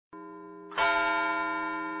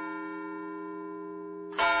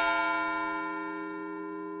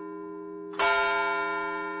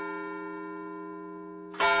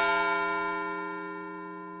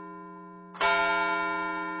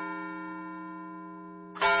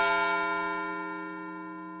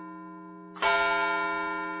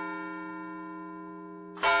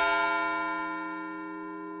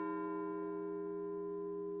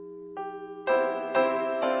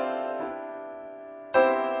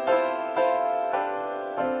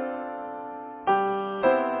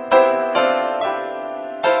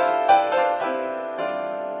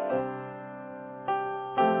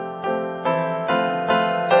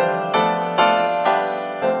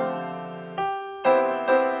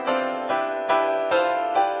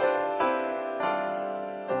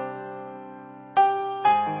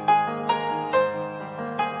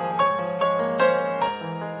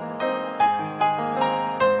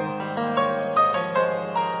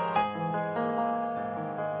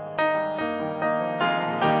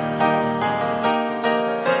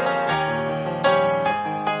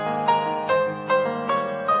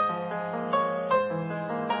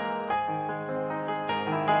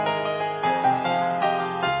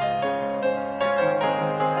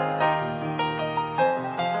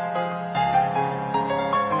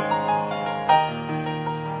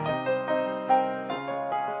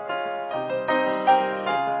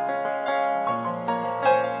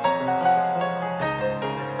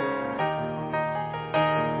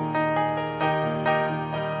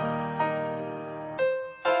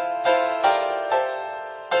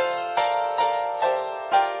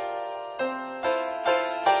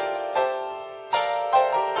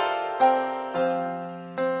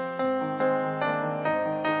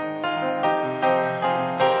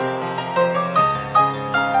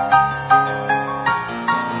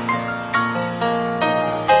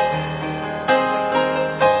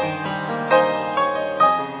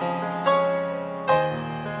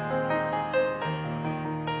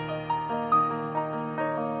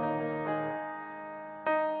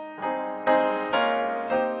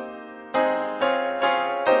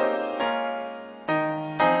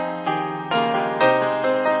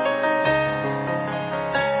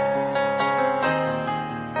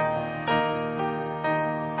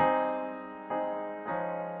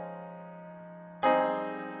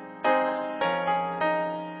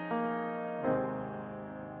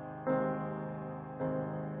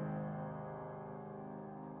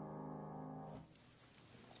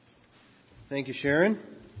Thank you, Sharon.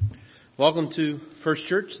 Welcome to First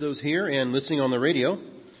Church, those here and listening on the radio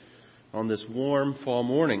on this warm fall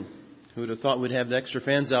morning. Who would have thought we'd have the extra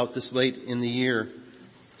fans out this late in the year?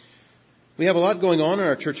 We have a lot going on in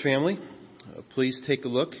our church family. Please take a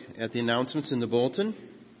look at the announcements in the bulletin.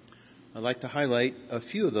 I'd like to highlight a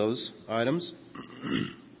few of those items.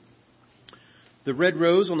 The red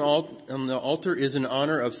rose on the altar is in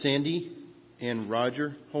honor of Sandy and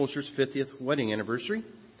Roger Holscher's 50th wedding anniversary.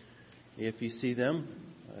 If you see them,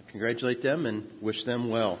 congratulate them and wish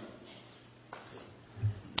them well.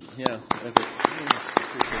 Yeah.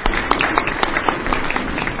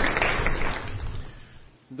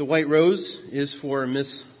 The white rose is for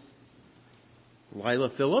Miss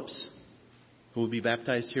Lila Phillips, who will be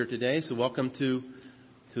baptized here today. So welcome to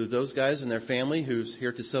those guys and their family who's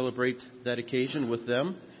here to celebrate that occasion with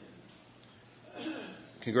them.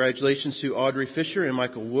 Congratulations to Audrey Fisher and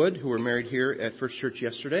Michael Wood, who were married here at First Church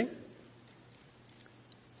yesterday.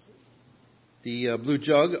 The blue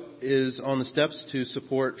jug is on the steps to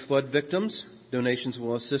support flood victims. Donations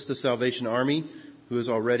will assist the Salvation Army, who is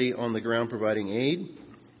already on the ground providing aid.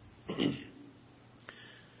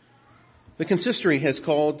 The consistory has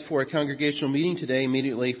called for a congregational meeting today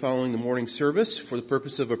immediately following the morning service for the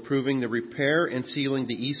purpose of approving the repair and sealing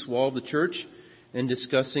the east wall of the church and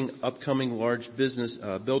discussing upcoming large business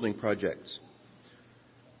building projects.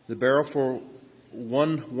 The barrel for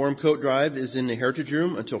one warm coat drive is in the Heritage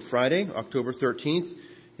Room until Friday, October 13th,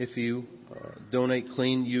 if you donate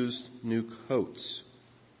clean, used, new coats.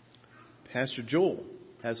 Pastor Joel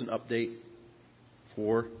has an update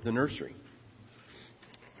for the nursery.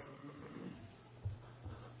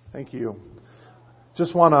 Thank you.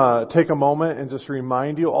 Just want to take a moment and just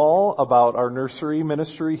remind you all about our nursery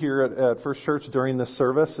ministry here at First Church during this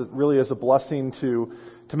service. It really is a blessing to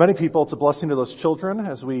many people. It's a blessing to those children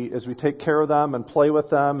as we take care of them and play with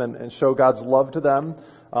them and show God's love to them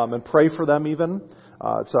and pray for them even.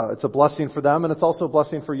 It's a blessing for them, and it's also a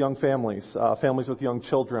blessing for young families with young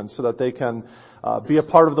children, so that they can be a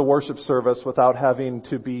part of the worship service without having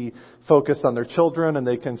to be focused on their children, and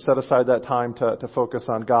they can set aside that time to focus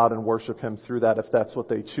on God and worship Him through that if that's what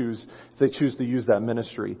they choose. If they choose to use that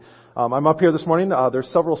ministry. I'm up here this morning. There's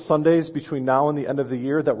several Sundays between now and the end of the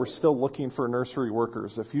year that we're still looking for nursery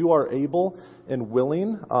workers. If you are able and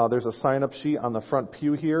willing, there's a sign-up sheet on the front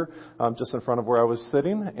pew here, just in front of where I was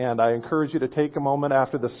sitting, and I encourage you to take a moment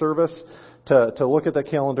after the service to look at the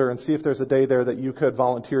calendar and see if there's a day there that you could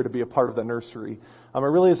volunteer to be a part of the nursery. It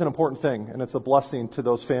really is an important thing, and it's a blessing to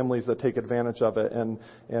those families that take advantage of it. And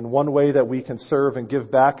one way that we can serve and give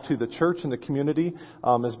back to the church and the community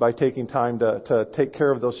is by taking time to take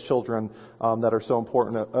care of those children that are so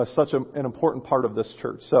important, such an important part of this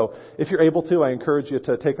church. So if you're able to, I encourage you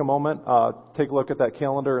to take a moment, take a look at that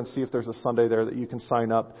calendar and see if there's a Sunday there that you can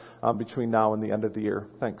sign up between now and the end of the year.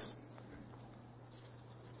 Thanks.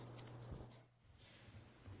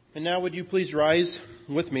 And now would you please rise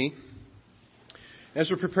with me as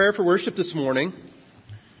we prepare for worship this morning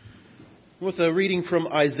with a reading from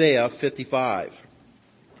Isaiah 55.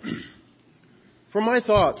 For my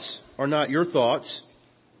thoughts are not your thoughts,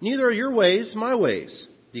 neither are your ways my ways,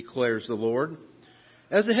 declares the Lord.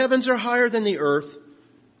 As the heavens are higher than the earth,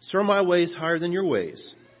 so are my ways higher than your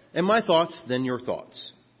ways, and my thoughts than your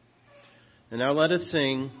thoughts. And now let us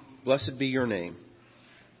sing, Blessed Be Your Name.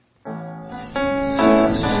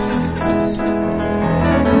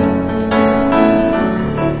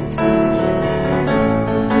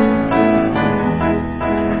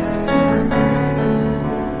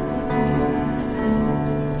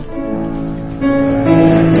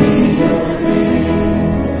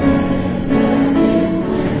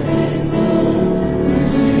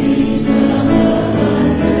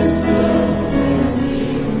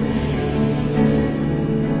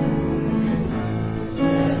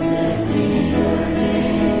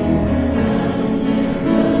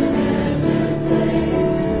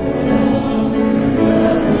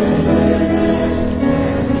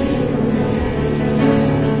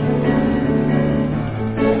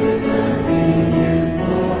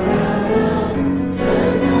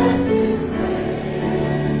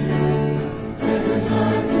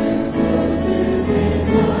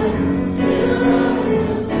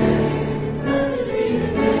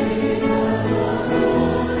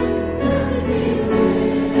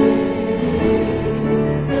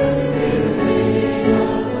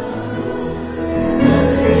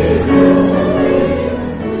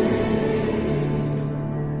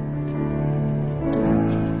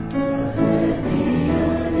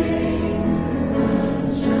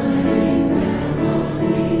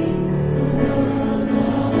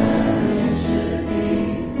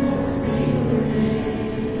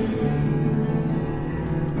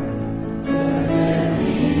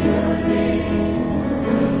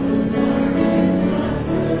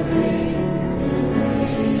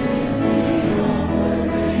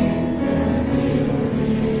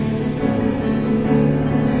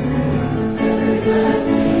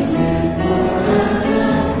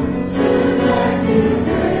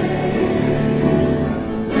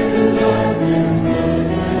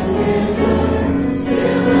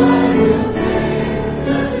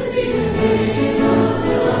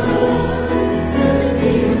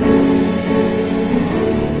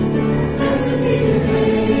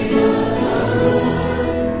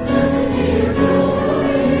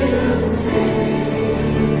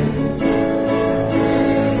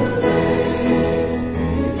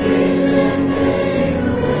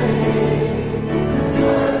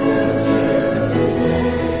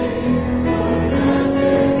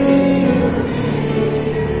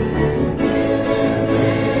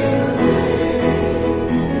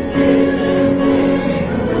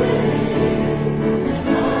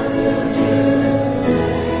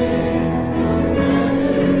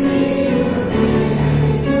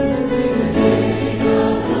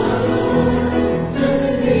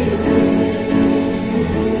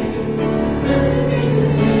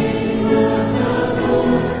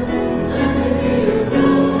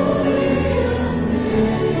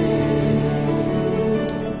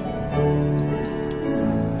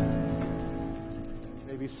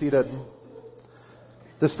 seated.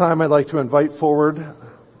 This time I'd like to invite forward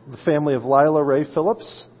the family of Lila Ray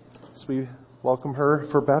Phillips as we welcome her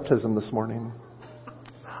for baptism this morning.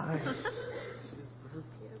 Hi.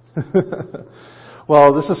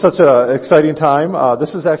 Well, this is such an exciting time.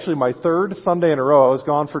 This is actually my third Sunday in a row. I was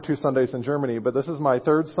gone for 2 Sundays in Germany, but this is my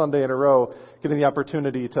third Sunday in a row getting the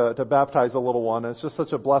opportunity to baptize a little one. It's just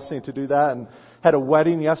such a blessing to do that, and had a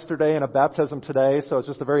wedding yesterday and a baptism today, so it's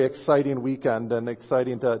just a very exciting weekend and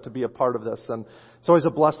exciting to be a part of this. And it's always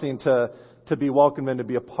a blessing to be welcomed and to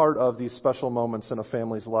be a part of these special moments in a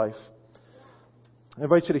family's life. I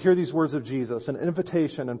invite you to hear these words of Jesus, an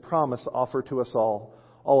invitation and promise offered to us all.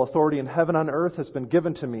 All authority in heaven and earth has been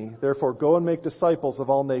given to me. Therefore, go and make disciples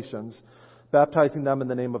of all nations, baptizing them in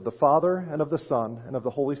the name of the Father and of the Son and of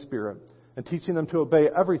the Holy Spirit, and teaching them to obey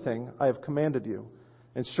everything I have commanded you.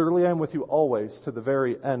 And surely I am with you always to the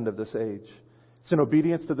very end of this age. It's in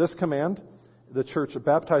obedience to this command, the church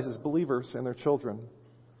baptizes believers and their children.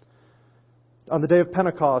 On the day of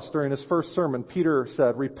Pentecost, during his first sermon, Peter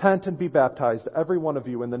said, "Repent and be baptized, every one of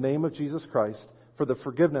you, in the name of Jesus Christ, for the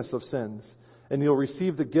forgiveness of sins. And you'll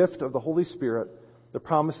receive the gift of the Holy Spirit. The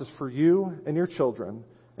promise is for you and your children,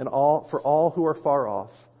 and for all who are far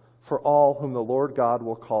off, for all whom the Lord God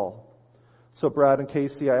will call." So Brad and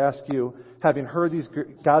Casey, I ask you, having heard these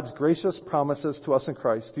God's gracious promises to us in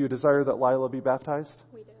Christ, do you desire that Lila be baptized?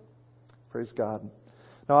 We do. Praise God.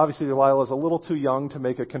 Now, obviously, Lila is a little too young to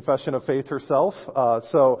make a confession of faith herself.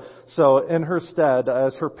 So in her stead,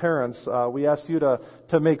 as her parents, we ask you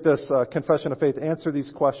to make this confession of faith, answer these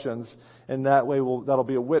questions, and that way that'll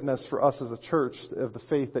be a witness for us as a church of the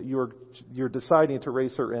faith that you're deciding to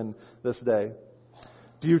raise her in this day.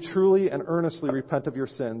 Do you truly and earnestly repent of your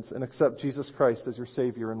sins and accept Jesus Christ as your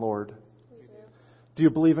Savior and Lord? We do. Do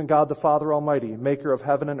you believe in God the Father Almighty, maker of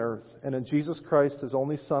heaven and earth, and in Jesus Christ, His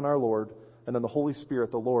only Son, our Lord, and in the Holy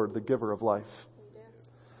Spirit, the Lord, the giver of life? We do.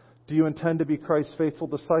 Do you intend to be Christ's faithful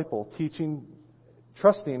disciple,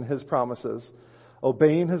 trusting His promises,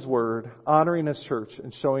 obeying His word, honoring His church,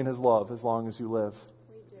 and showing His love as long as you live?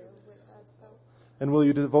 We do, with God's help. And will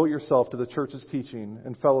you devote yourself to the church's teaching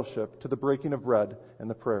and fellowship, to the breaking of bread and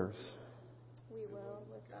the prayers? We will,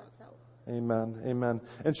 with God's help. Amen. Amen.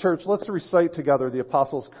 And church, let's recite together the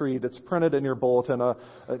Apostles' Creed. It's printed in your bulletin,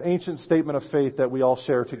 an ancient statement of faith that we all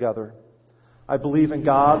share together. I believe in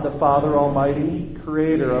God, the Father Almighty,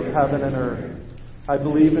 creator of heaven and earth. I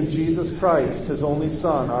believe in Jesus Christ, His only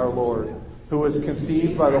Son, our Lord, who was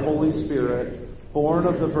conceived by the Holy Spirit, born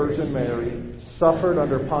of the Virgin Mary, suffered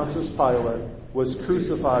under Pontius Pilate, was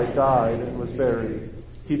crucified, died, and was buried.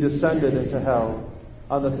 He descended into hell.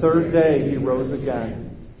 On the third day He rose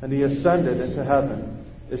again, and He ascended into heaven,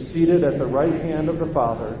 is seated at the right hand of the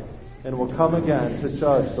Father, and will come again to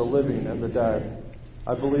judge the living and the dead.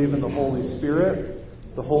 I believe in the Holy Spirit,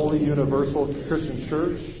 the holy universal Christian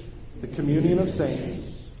church, the communion of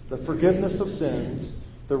saints, the forgiveness of sins,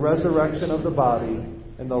 the resurrection of the body,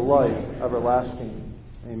 and the life everlasting.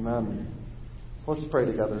 Amen. Let's pray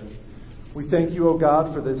together. We thank you, O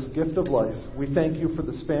God, for this gift of life. We thank you for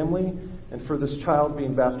this family and for this child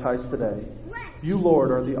being baptized today. You, Lord,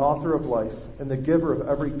 are the author of life and the giver of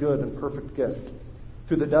every good and perfect gift.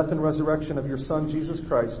 Through the death and resurrection of your Son, Jesus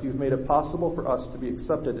Christ, you've made it possible for us to be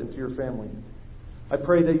accepted into your family. I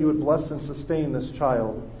pray that you would bless and sustain this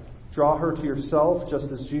child. Draw her to yourself,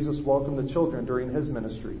 just as Jesus welcomed the children during His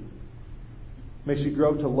ministry. May she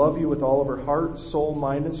grow to love you with all of her heart, soul,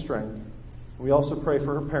 mind, and strength. We also pray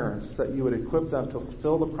for her parents, that you would equip them to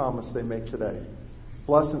fulfill the promise they make today.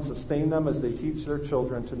 Bless and sustain them as they teach their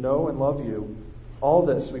children to know and love you. All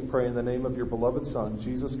this we pray in the name of your beloved Son,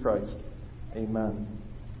 Jesus Christ. Amen.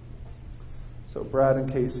 So Brad and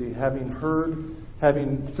Casey,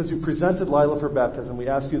 since you presented Lila for baptism, we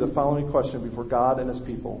ask you the following question before God and His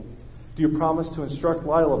people. Do you promise to instruct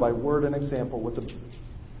Lila by word and example with the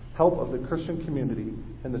help of the Christian community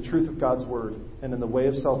and the truth of God's word and in the way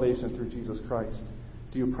of salvation through Jesus Christ?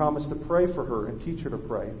 Do you promise to pray for her and teach her to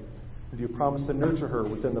pray? And do you promise to nurture her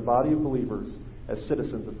within the body of believers as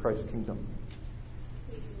citizens of Christ's kingdom?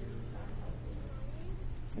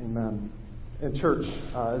 Amen. In church,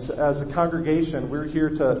 as a congregation, we're here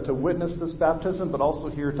to witness this baptism, but also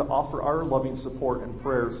here to offer our loving support and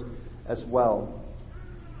prayers as well.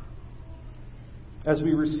 As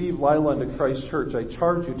we receive Lila into Christ's church, I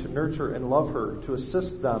charge you to nurture and love her, to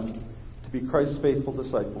assist them to be Christ's faithful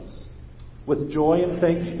disciples. With joy and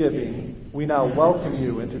thanksgiving, we now welcome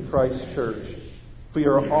you into Christ's church. We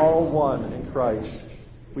are all one in Christ.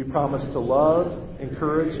 We promise to love,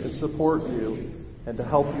 encourage, and support you, and to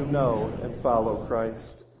help you know and follow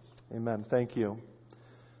Christ. Amen. Thank you.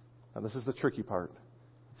 Now, this is the tricky part.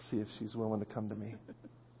 Let's see if she's willing to come to me.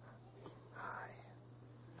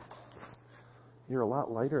 You're a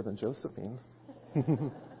lot lighter than Josephine.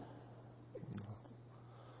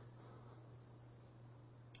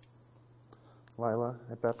 Lila,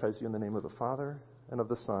 I baptize you in the name of the Father, and of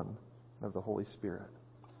the Son, and of the Holy Spirit.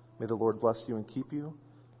 May the Lord bless you and keep you.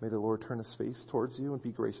 May the Lord turn his face towards you and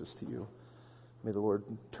be gracious to you. May the Lord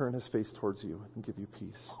turn his face towards you and give you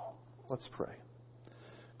peace. Let's pray.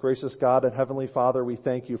 Gracious God and Heavenly Father, we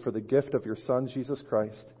thank you for the gift of your Son, Jesus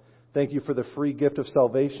Christ. Thank you for the free gift of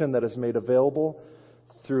salvation that is made available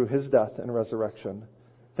through his death and resurrection.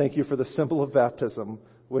 Thank you for the symbol of baptism,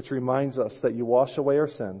 which reminds us that you wash away our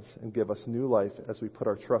sins and give us new life as we put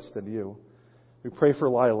our trust in you. We pray for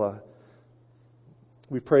Lila.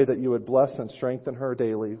 We pray that you would bless and strengthen her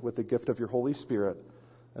daily with the gift of your Holy Spirit,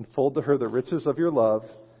 unfold to her the riches of your love,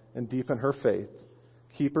 and deepen her faith.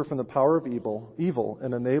 Keep her from the power of evil,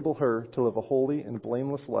 and enable her to live a holy and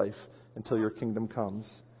blameless life until your kingdom comes.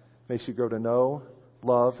 May she grow to know,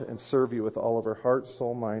 love, and serve you with all of her heart,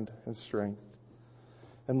 soul, mind, and strength.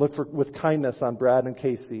 And look with kindness on Brad and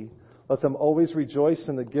Casey. Let them always rejoice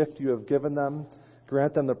in the gift you have given them.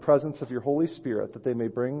 Grant them the presence of your Holy Spirit, that they may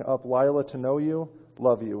bring up Lila to know you,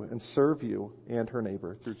 love you, and serve you and her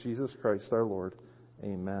neighbor. Through Jesus Christ our Lord.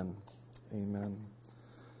 Amen. Amen.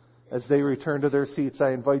 As they return to their seats,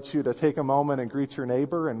 I invite you to take a moment and greet your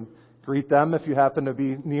neighbor and greet them if you happen to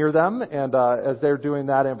be near them. And as they're doing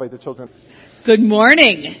that, I invite the children. Good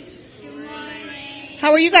morning. Good morning.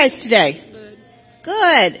 How are you guys today?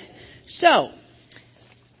 Good. So,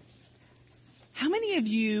 how many of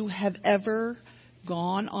you have ever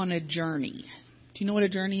gone on a journey? Do you know what a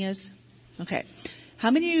journey is? Okay.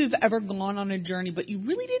 How many of you have ever gone on a journey, but you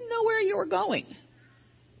really didn't know where you were going?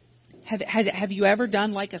 Have you ever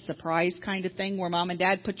done like a surprise kind of thing where mom and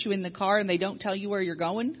dad put you in the car and they don't tell you where you're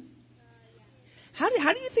going? How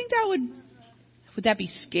do you think that would that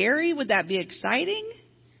be scary? Would that be exciting?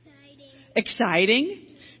 Exciting?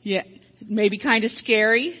 Yeah. Maybe kind of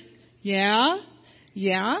scary? Yeah.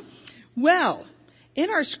 Yeah. Well, in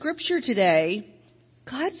our scripture today,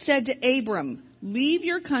 God said to Abram, leave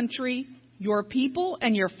your country, your people,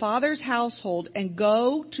 and your father's household and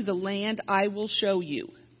go to the land I will show you.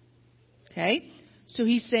 Okay? So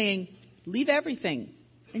he's saying, leave everything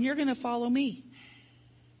and you're going to follow me.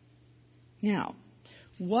 Now,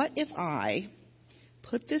 what if I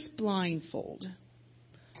put this blindfold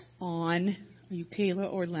on, are you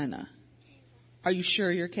Kayla or Lena? Are you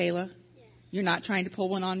sure you're Kayla? Yeah. You're not trying to pull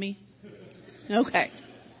one on me? Okay.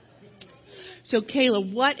 So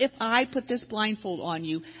Kayla, what if I put this blindfold on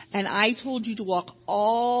you and I told you to walk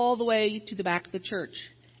all the way to the back of the church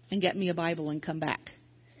and get me a Bible and come back?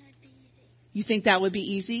 You think that would be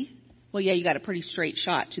easy? Well, yeah, you got a pretty straight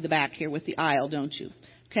shot to the back here with the aisle, don't you?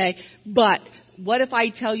 Okay. But what if I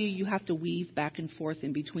tell you you have to weave back and forth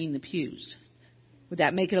in between the pews? Would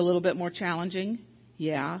that make it a little bit more challenging?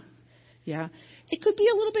 Yeah. Yeah. It could be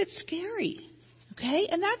a little bit scary. Okay.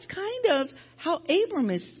 And that's kind of how Abram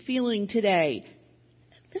is feeling today.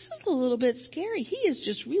 This is a little bit scary. He is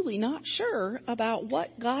just really not sure about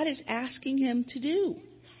what God is asking him to do.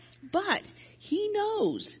 But he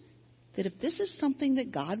knows that if this is something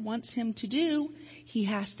that God wants him to do, he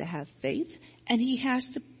has to have faith and he has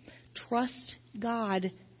to trust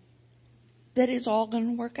God that it's all going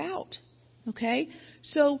to work out. Okay?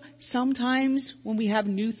 So sometimes when we have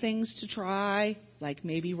new things to try, like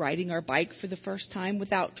maybe riding our bike for the first time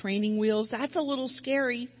without training wheels, that's a little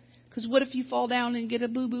scary. Because what if you fall down and get a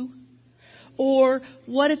boo-boo? Or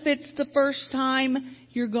what if it's the first time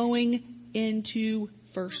you're going into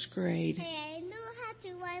first grade? Hey, I know how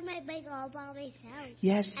to ride my bike all by myself.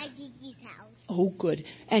 Yes. At Gigi's house. Oh, good.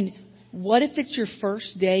 And what if it's your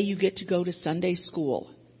first day you get to go to Sunday school?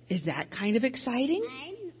 Is that kind of exciting? I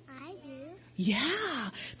do. Yeah,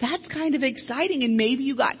 that's kind of exciting. And maybe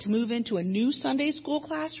you got to move into a new Sunday school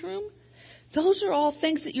classroom. Those are all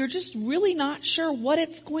things that you're just really not sure what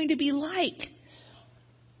it's going to be like.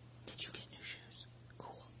 Did you get new shoes?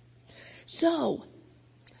 Cool. So,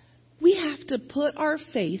 we have to put our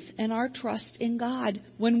faith and our trust in God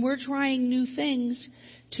when we're trying new things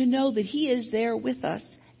to know that He is there with us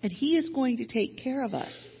and He is going to take care of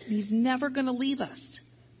us. He's never going to leave us.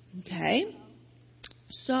 Okay?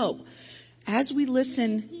 So, as we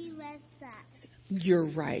listen, He loves us. You're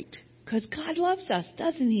right. Because God loves us,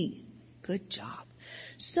 doesn't He? Good job.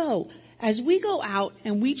 So, as we go out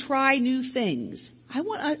and we try new things, I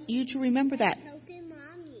want you to remember that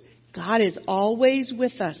God is always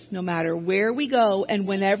with us, no matter where we go and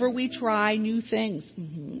whenever we try new things.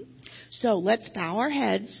 Mm-hmm. So, let's bow our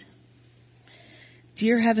heads.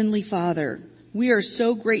 Dear Heavenly Father, we are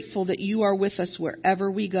so grateful that you are with us wherever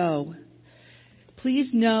we go. Please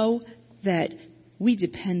know that we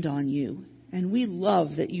depend on you. And we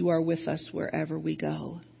love that you are with us wherever we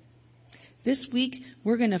go. This week,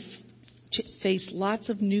 we're going to face lots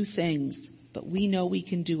of new things, but we know we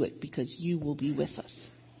can do it because you will be with us.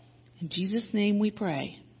 In Jesus' name we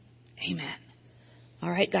pray. Amen. All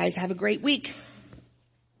right, guys, have a great week.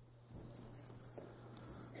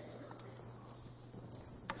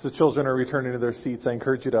 So children are returning to their seats. I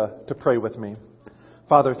encourage you to pray with me.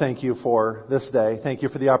 Father, thank you for this day. Thank you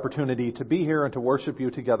for the opportunity to be here and to worship you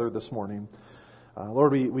together this morning.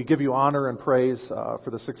 Lord, we give you honor and praise for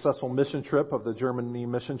the successful mission trip of the Germany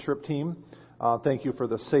mission trip team. Thank you for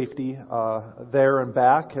the safety there and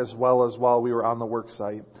back, as well as while we were on the work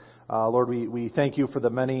site. Lord, we thank you for the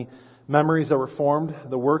many memories that were formed,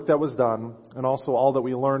 the work that was done, and also all that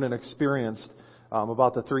we learned and experienced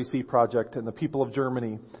about the 3C project and the people of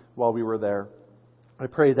Germany while we were there. I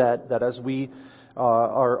pray that as we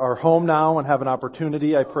are home now and have an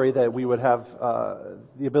opportunity, I pray that we would have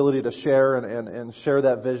the ability to share and share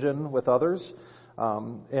that vision with others.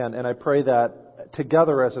 And I pray that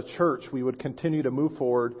together as a church we would continue to move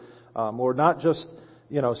forward, Lord, not just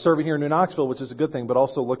serving here in New Knoxville, which is a good thing, but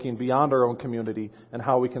also looking beyond our own community and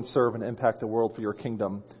how we can serve and impact the world for your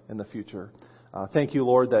kingdom in the future. Thank you,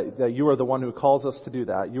 Lord, that you are the one who calls us to do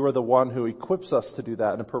that. You are the one who equips us to do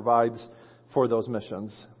that and provides for those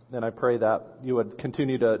missions. And I pray that you would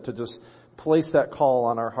continue to just place that call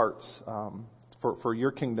on our hearts for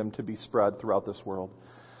your kingdom to be spread throughout this world.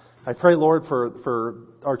 I pray, Lord, for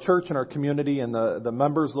our church and our community and the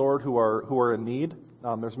members, Lord, who are in need.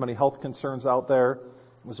 There's many health concerns out there,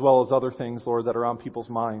 as well as other things, Lord, that are on people's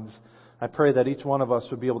minds. I pray that each one of us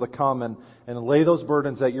would be able to come and lay those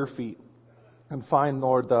burdens at your feet and find,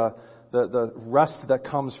 Lord, the rest that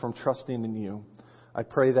comes from trusting in you. I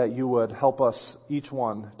pray that you would help us, each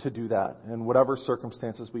one, to do that in whatever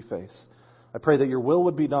circumstances we face. I pray that your will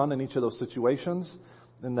would be done in each of those situations,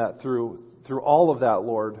 and that through all of that,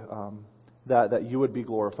 Lord, that you would be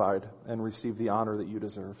glorified and receive the honor that you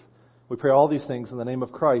deserve. We pray all these things in the name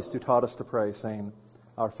of Christ, who taught us to pray, saying,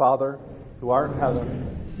 Our Father, who art in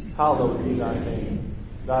heaven, hallowed be thy name.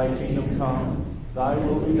 Thy kingdom come, thy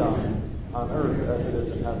will be done, on earth as it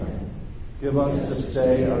is in heaven. Give us this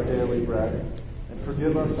day our daily bread, and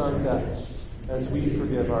forgive us our debts, as we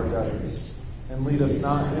forgive our debtors. And lead us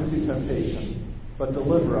not into temptation, but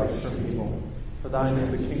deliver us from evil. For thine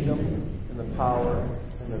is the kingdom, and the power,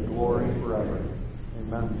 and the glory forever.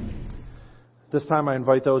 Amen. This time I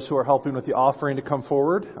invite those who are helping with the offering to come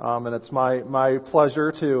forward. And it's my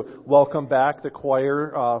pleasure to welcome back the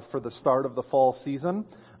choir for the start of the fall season.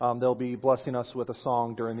 They'll be blessing us with a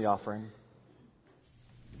song during the offering.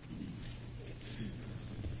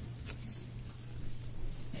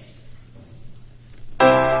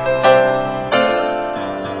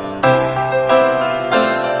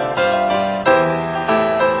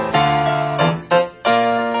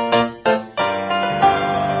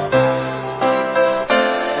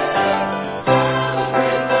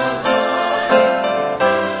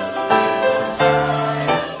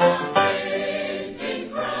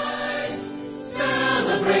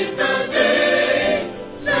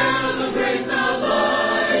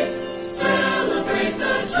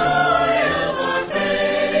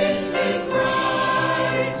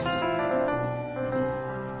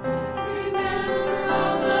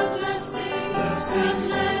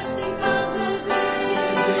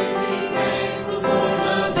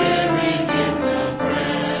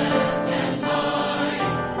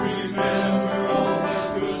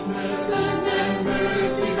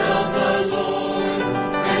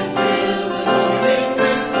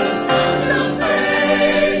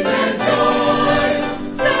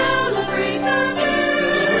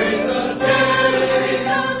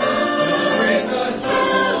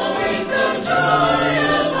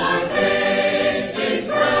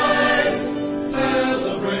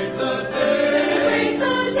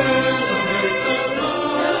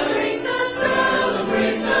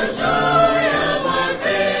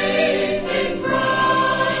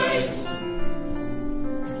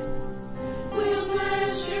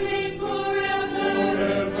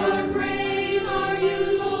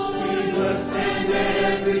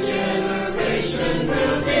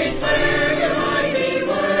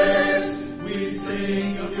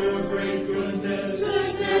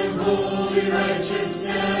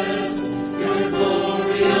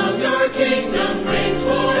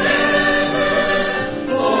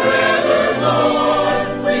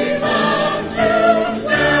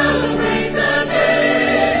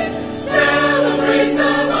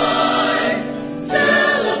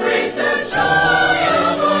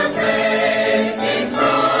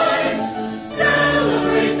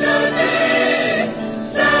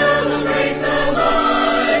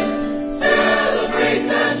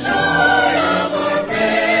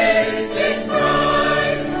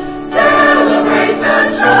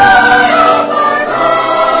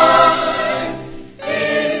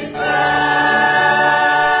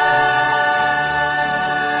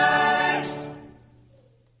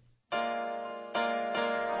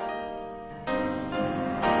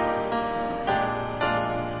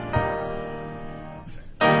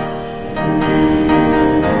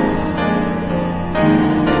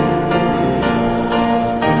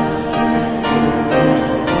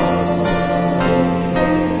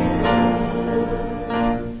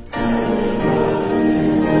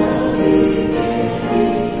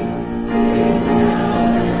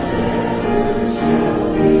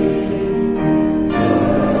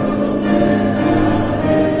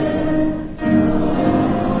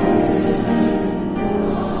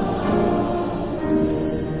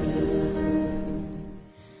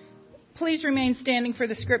 please remain standing for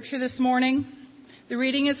the scripture this morning? The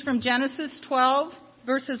reading is from Genesis 12,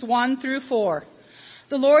 verses 1 through 4.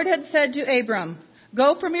 The Lord had said to Abram,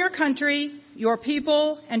 "Go from your country, your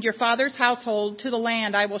people, and your father's household to the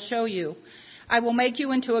land I will show you. I will make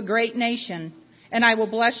you into a great nation, and I will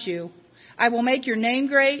bless you. I will make your name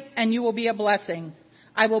great, and you will be a blessing.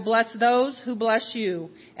 I will bless those who bless you,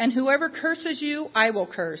 and whoever curses you, I will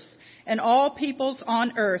curse, and all peoples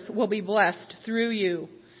on earth will be blessed through you."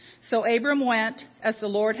 So Abram went, as the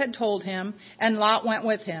Lord had told him, and Lot went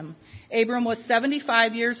with him. Abram was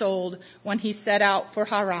 75 years old when he set out for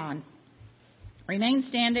Haran. Remain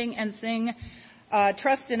standing and sing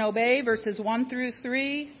Trust and Obey, verses 1 through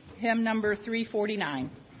 3, hymn number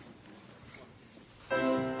 349.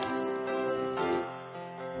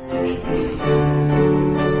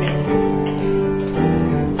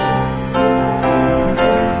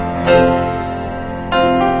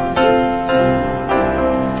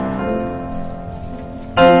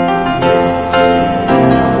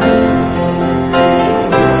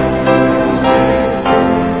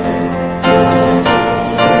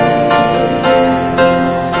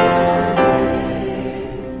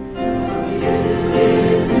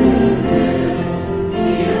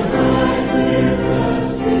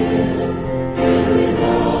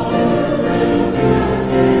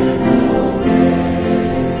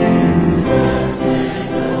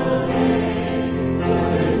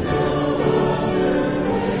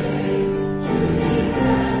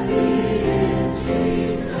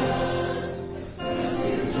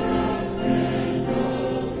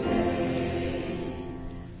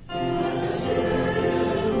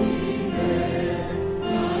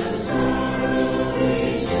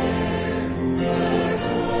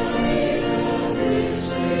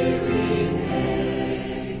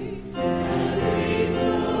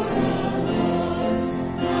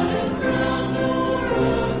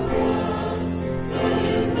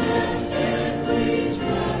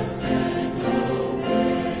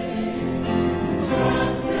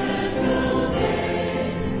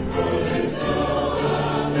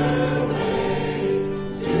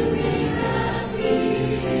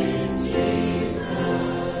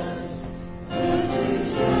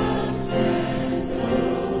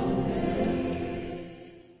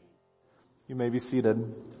 Be seated.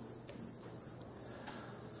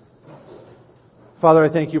 Father, I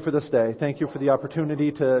thank you for this day. Thank you for the opportunity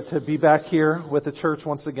to be back here with the church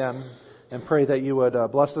once again, and pray that you would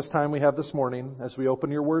bless this time we have this morning as we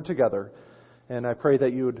open your word together. And I pray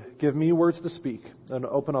that you would give me words to speak and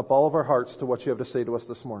open up all of our hearts to what you have to say to us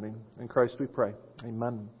this morning. In Christ we pray.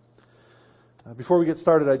 Amen. Before we get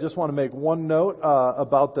started, I just want to make one note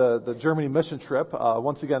about the Germany mission trip.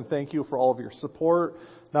 Once again, thank you for all of your support,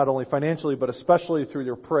 not only financially, but especially through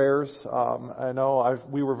your prayers. I know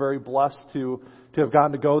we were very blessed to have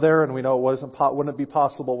gotten to go there, and we know it wouldn't be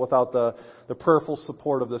possible without the prayerful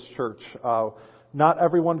support of this church. Not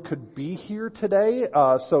everyone could be here today,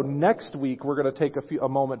 so next week we're going to take a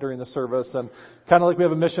moment during the service, and kind of like we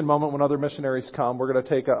have a mission moment when other missionaries come, we're going to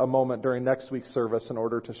take a moment during next week's service in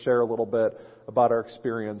order to share a little bit about our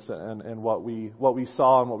experience and what we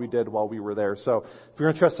saw and what we did while we were there. So if you're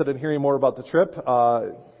interested in hearing more about the trip,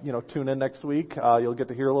 tune in next week. You'll get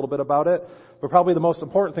to hear a little bit about it. But probably the most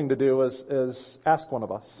important thing to do is ask one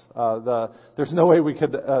of us. There's no way we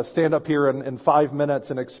could stand up here in 5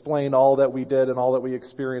 minutes and explain all that we did and all that we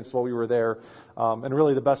experienced while we were there. And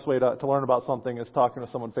really the best way to learn about something is talking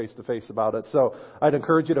to someone face to face about it. So I'd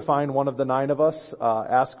encourage you to find one of the 9 of us,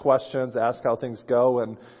 ask questions, ask how things go,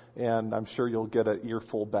 and I'm sure you'll get an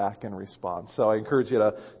earful back in response. So I encourage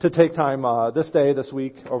you to take time this day, this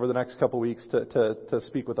week, over the next couple weeks to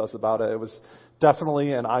speak with us about it. It was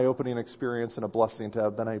definitely an eye-opening experience and a blessing to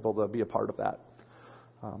have been able to be a part of that.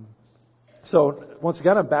 So once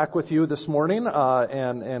again, I'm back with you this morning,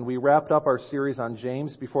 and we wrapped up our series on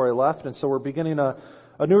James before I left, and so we're beginning a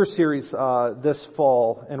newer series this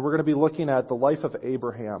fall, and we're going to be looking at the life of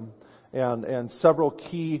Abraham and several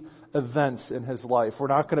key events in his life. We're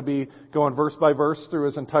not going to be going verse by verse through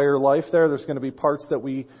his entire life there. There's going to be parts that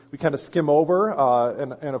we kind of skim over.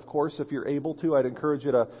 And of course, if you're able to, I'd encourage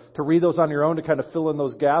you to read those on your own to kind of fill in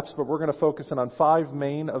those gaps. But we're going to focus in on 5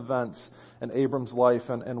 main events in Abram's life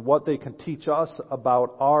and what they can teach us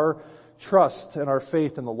about our trust and our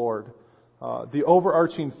faith in the Lord. The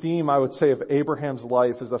overarching theme, I would say, of Abraham's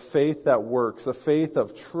life is a faith that works, a faith of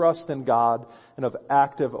trust in God and of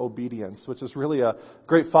active obedience, which is really a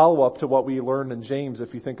great follow-up to what we learned in James,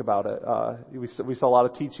 if you think about it. We saw a lot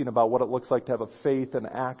of teaching about what it looks like to have a faith in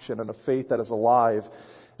action and a faith that is alive,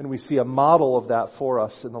 and we see a model of that for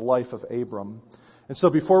us in the life of Abram. And so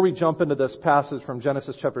before we jump into this passage from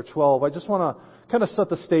Genesis chapter 12, I just want to kind of set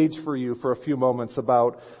the stage for you for a few moments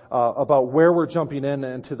about where we're jumping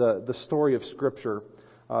into the story of Scripture.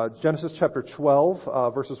 Genesis chapter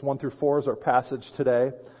 12, verses 1 through 4 is our passage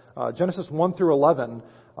today. Genesis 1 through 11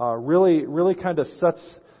 really kind of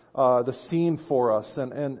sets the scene for us.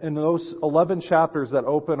 And in those 11 chapters that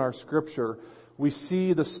open our Scripture, we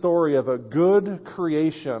see the story of a good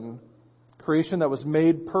creation that was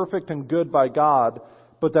made perfect and good by God,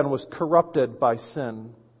 but then was corrupted by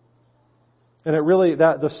sin. And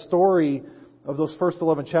the story of those first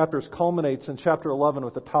 11 chapters culminates in chapter 11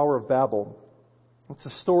 with the Tower of Babel. It's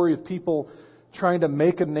a story of people trying to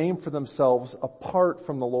make a name for themselves apart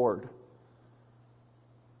from the Lord.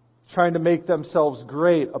 Trying to make themselves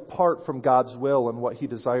great apart from God's will and what He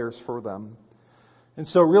desires for them. And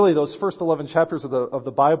so really those first 11 chapters of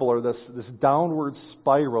the Bible are this downward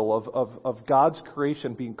spiral of God's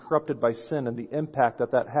creation being corrupted by sin and the impact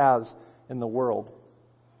that has in the world.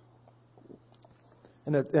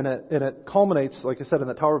 And it culminates, like I said, in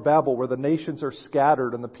the Tower of Babel, where the nations are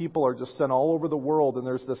scattered and the people are just sent all over the world, and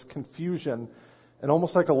there's this confusion and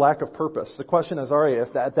almost like a lack of purpose. The question is, all right,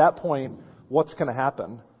 at that point, what's going to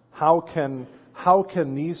happen? How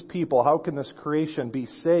can these people, how can this creation be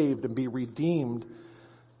saved and be redeemed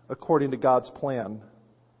according to God's plan?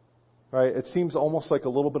 Right? It seems almost like a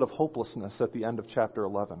little bit of hopelessness at the end of chapter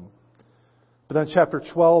 11. But then chapter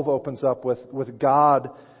 12 opens up with God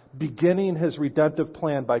beginning His redemptive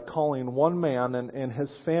plan by calling one man and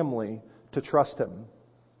his family to trust Him.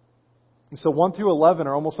 And so 1 through 11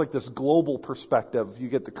 are almost like this global perspective. You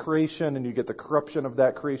get the creation and you get the corruption of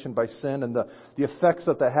that creation by sin and the effects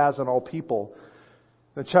that has on all people.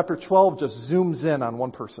 And chapter 12 just zooms in on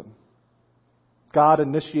one person. God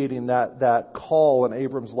initiating that call in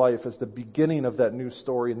Abram's life as the beginning of that new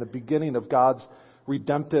story and the beginning of God's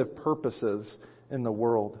redemptive purposes in the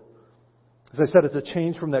world. As I said, it's a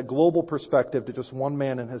change from that global perspective to just one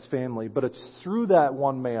man and his family, but it's through that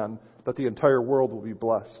one man that the entire world will be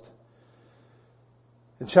blessed.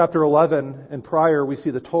 In chapter 11 and prior, we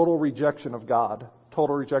see the total rejection of God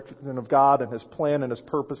and His plan and His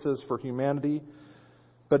purposes for humanity.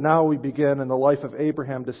 But now we begin in the life of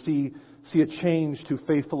Abraham to see a change to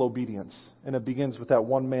faithful obedience. And it begins with that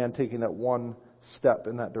one man taking that one step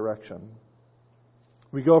in that direction.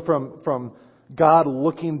 We go from God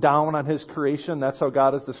looking down on His creation. That's how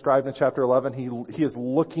God is described in chapter 11. He is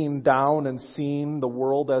looking down and seeing the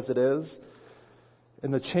world as it is.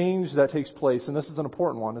 And the change that takes place, and this is an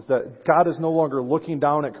important one, is that God is no longer looking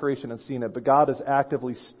down at creation and seeing it, but God is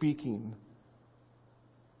actively speaking.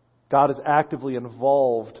 God is actively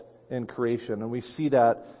involved in creation. And we see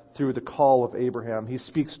that through the call of Abraham. He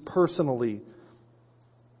speaks personally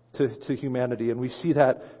to humanity. And we see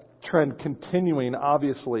that trend continuing,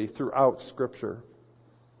 obviously, throughout Scripture.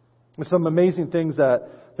 There's some amazing things that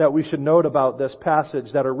we should note about this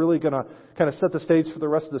passage that are really going to kind of set the stage for the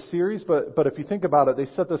rest of the series. But if you think about it, they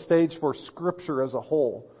set the stage for Scripture as a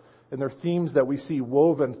whole. And they're themes that we see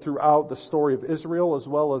woven throughout the story of Israel as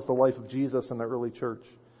well as the life of Jesus and the early church.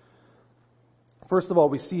 First of all,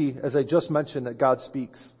 we see, as I just mentioned, that God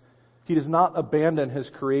speaks. He does not abandon His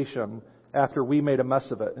creation after we made a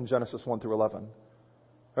mess of it in Genesis 1 through 11.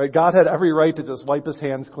 Right? God had every right to just wipe His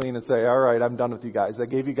hands clean and say, all right, I'm done with you guys. I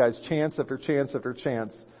gave you guys chance after chance after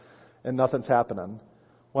chance, and nothing's happening.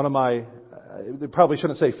 One of my, I probably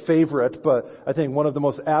shouldn't say favorite, but I think one of the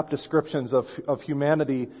most apt descriptions of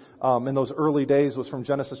humanity in those early days was from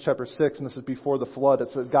Genesis chapter 6, and this is before the flood. It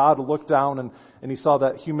says God looked down and He saw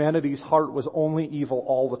that humanity's heart was only evil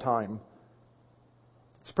all the time.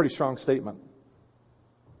 It's a pretty strong statement.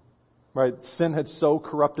 Right? Sin had so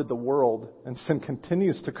corrupted the world, and sin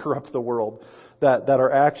continues to corrupt the world, that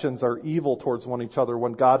our actions are evil towards one another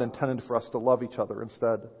when God intended for us to love each other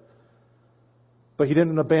instead. But He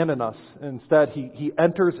didn't abandon us. Instead, He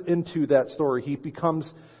enters into that story. He becomes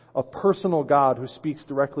a personal God who speaks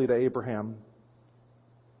directly to Abraham.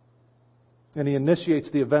 And He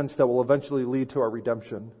initiates the events that will eventually lead to our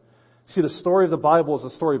redemption. See, the story of the Bible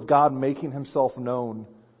is a story of God making Himself known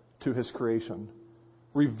to His creation.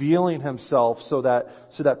 Revealing Himself so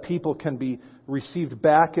that people can be received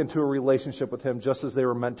back into a relationship with Him just as they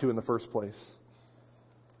were meant to in the first place.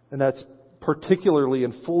 And that's particularly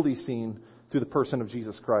and fully seen through the person of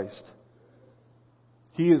Jesus Christ.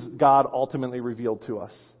 He is God ultimately revealed to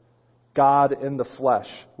us. God in the flesh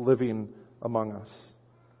living among us.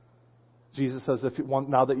 Jesus says,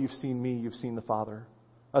 now that you've seen me, you've seen the Father.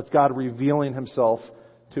 That's God revealing Himself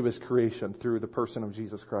to His creation through the person of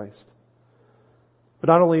Jesus Christ. But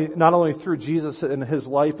not only through Jesus and His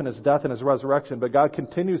life and His death and His resurrection, but God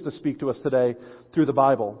continues to speak to us today through the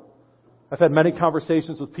Bible. I've had many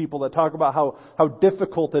conversations with people that talk about how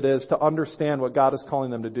difficult it is to understand what God is calling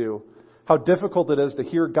them to do. How difficult it is to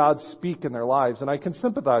hear God speak in their lives. And I can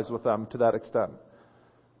sympathize with them to that extent.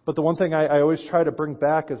 But the one thing I always try to bring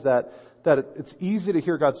back is that it's easy to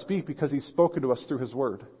hear God speak because He's spoken to us through His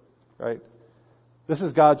Word. Right? This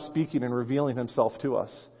is God speaking and revealing Himself to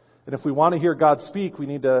us. And if we want to hear God speak, we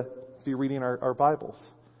need to be reading our Bibles.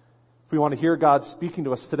 If we want to hear God speaking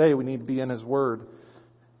to us today, we need to be in His Word.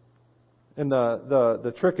 And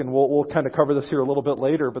the trick, and we'll kind of cover this here a little bit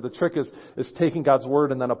later, but the trick is taking God's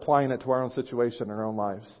Word and then applying it to our own situation in our own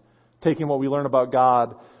lives. Taking what we learn about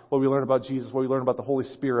God, what we learn about Jesus, what we learn about the Holy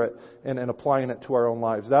Spirit, and applying it to our own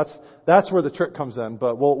lives. That's where the trick comes in,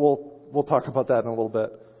 but we'll talk about that in a little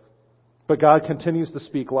bit. But God continues to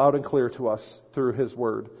speak loud and clear to us through His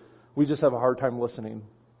Word. We just have a hard time listening,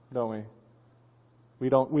 don't we? We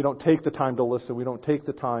don't take the time to listen. We don't take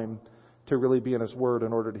the time to really be in His Word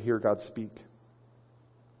in order to hear God speak.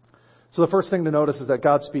 So the first thing to notice is that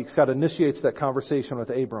God speaks. God initiates that conversation with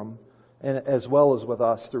Abram, and as well as with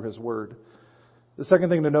us through His Word. The second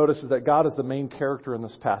thing to notice is that God is the main character in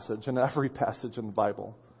this passage, and every passage in the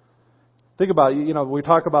Bible. Think about it. We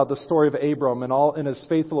talk about the story of Abram and his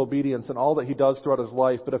faithful obedience and all that he does throughout his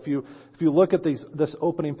life. But if you look at this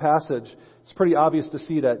opening passage, it's pretty obvious to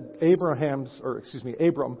see that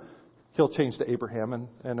Abram, he'll change to Abraham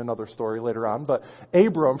in another story later on. But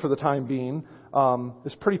Abram, for the time being,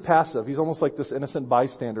 is pretty passive. He's almost like this innocent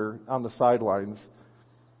bystander on the sidelines.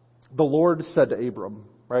 The Lord said to Abram,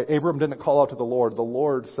 right? Abram didn't call out to the Lord. The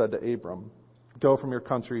Lord said to Abram, go from your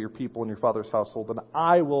country, your people, and your father's household, and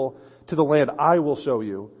to the land I will show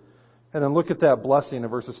you. And then look at that blessing in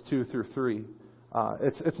verses 2 through 3.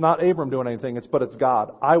 It's not Abram doing anything, but it's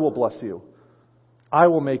God. I will bless you. I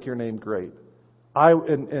will make your name great.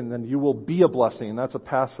 And then you will be a blessing. That's a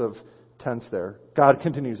passive tense there. God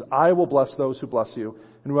continues, I will bless those who bless you,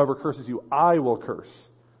 and whoever curses you, I will curse.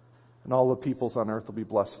 And all the peoples on earth will be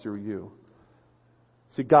blessed through you.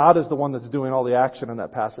 See, God is the one that's doing all the action in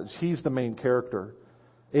that passage. He's the main character.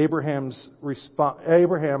 Abraham,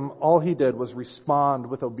 all he did was respond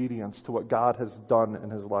with obedience to what God has done in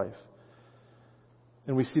his life.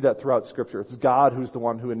 And we see that throughout Scripture. It's God who's the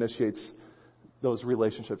one who initiates those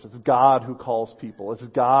relationships. It's God who calls people. It's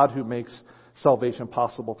God who makes salvation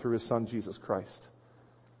possible through His Son, Jesus Christ.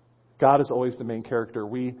 God is always the main character.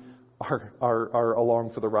 We are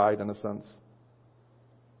along for the ride, in a sense.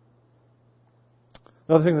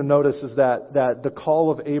 Another thing to notice is that the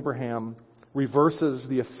call of Abraham reverses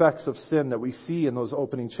the effects of sin that we see in those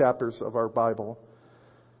opening chapters of our Bible.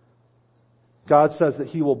 God says that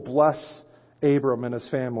He will bless Abram and his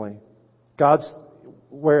family,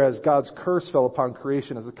 whereas God's curse fell upon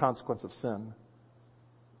creation as a consequence of sin.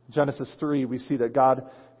 Genesis 3, we see that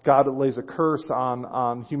God lays a curse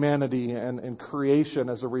on humanity and creation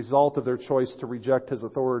as a result of their choice to reject His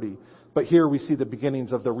authority. But here we see the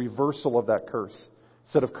beginnings of the reversal of that curse.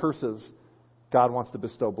 Instead of curses, God wants to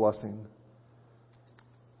bestow blessing.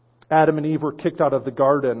 Adam and Eve were kicked out of the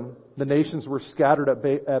garden. The nations were scattered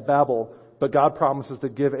at Babel, but God promises to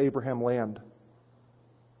give Abraham land.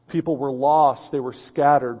 People were lost, they were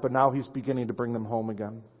scattered, but now He's beginning to bring them home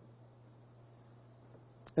again.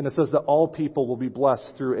 And it says that all people will be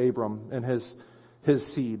blessed through Abram and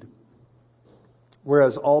his seed.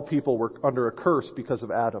 Whereas all people were under a curse because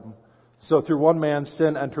of Adam. So through one man,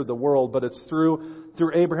 sin entered the world, but it's through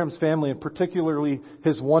Abraham's family, and particularly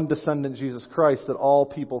his one descendant, Jesus Christ, that all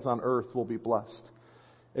peoples on earth will be blessed.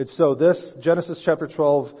 And so this, Genesis chapter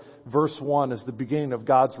 12, verse 1, is the beginning of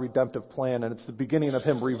God's redemptive plan, and it's the beginning of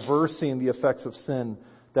Him reversing the effects of sin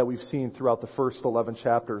that we've seen throughout the first 11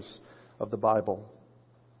 chapters of the Bible.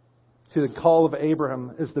 See, the call of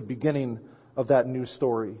Abraham is the beginning of that new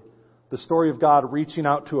story. The story of God reaching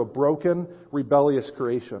out to a broken, rebellious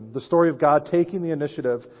creation. The story of God taking the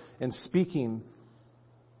initiative and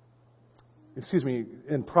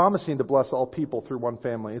and promising to bless all people through one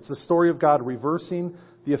family. It's the story of God reversing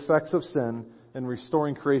the effects of sin and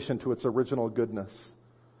restoring creation to its original goodness.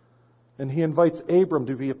 And He invites Abram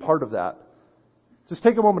to be a part of that. Just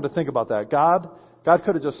take a moment to think about that. God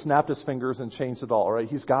could have just snapped His fingers and changed it all, right?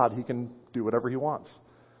 He's God. He can do whatever He wants.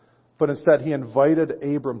 But instead, He invited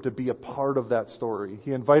Abram to be a part of that story.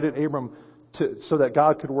 He invited Abram so that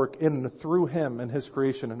God could work in and through him and His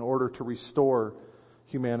creation in order to restore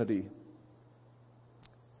humanity.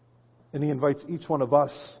 And He invites each one of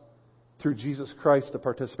us through Jesus Christ to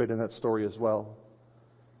participate in that story as well.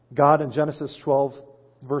 God in Genesis 12,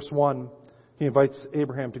 verse 1, He invites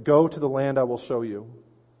Abraham to go to the land I will show you.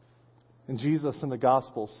 And Jesus in the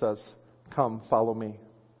Gospels says, come, follow me.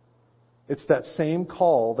 It's that same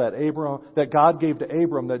call that God gave to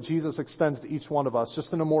Abram that Jesus extends to each one of us,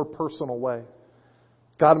 just in a more personal way.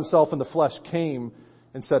 God himself in the flesh came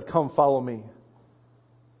and said, "Come, follow me."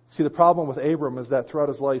 See, the problem with Abram is that throughout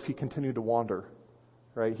his life he continued to wander.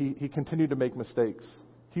 Right? He continued to make mistakes.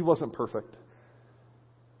 He wasn't perfect.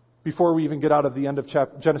 Before we even get out of the end of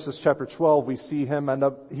Genesis chapter 12, we see him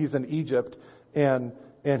he's in Egypt, and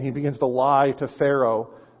he begins to lie to Pharaoh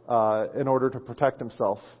in order to protect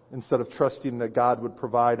himself, instead of trusting that God would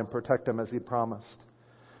provide and protect him as he promised.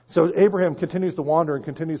 So Abraham continues to wander and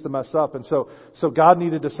continues to mess up, and so God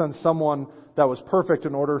needed to send someone that was perfect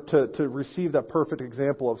in order to receive that perfect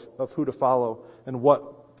example of who to follow and what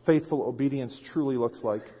faithful obedience truly looks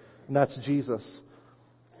like. And that's Jesus.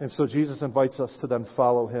 And so Jesus invites us to then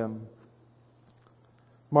follow him.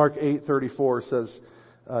 Mark 8:34 says,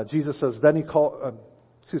 Jesus says, then he called,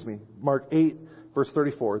 Mark 8 verse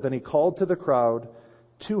 34, then he called to the crowd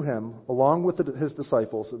to him along with his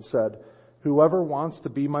disciples and said, "Whoever wants to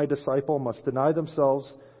be my disciple must deny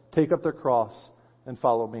themselves, take up their cross, and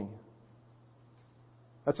follow me."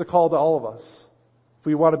 That's a call to all of us. If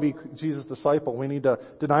we want to be Jesus' disciple, we need to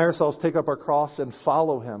deny ourselves, take up our cross, and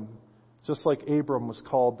follow him, just like Abram was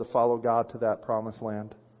called to follow God to that promised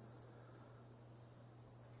land.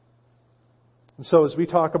 And so as we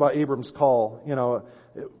talk about Abram's call,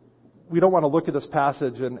 we don't want to look at this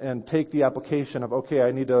passage and take the application of, okay, I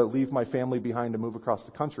need to leave my family behind to move across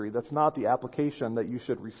the country. That's not the application that you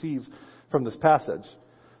should receive from this passage.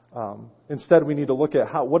 Instead, we need to look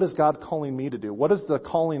at what is God calling me to do? What is the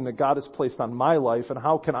calling that God has placed on my life, and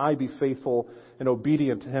how can I be faithful and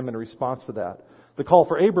obedient to him in response to that? The call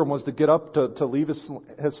for Abram was to get up, to leave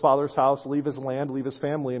his father's house, leave his land, leave his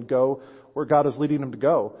family, and go where God is leading him to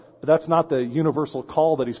go. But that's not the universal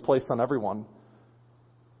call that he's placed on everyone.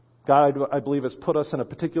 God, I believe, has put us in a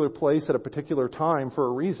particular place at a particular time for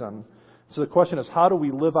a reason. So the question is, how do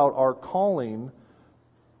we live out our calling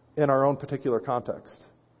in our own particular context?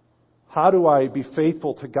 How do I be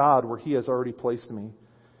faithful to God where he has already placed me?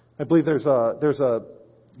 I believe there's a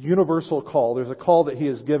universal call. There's a call that he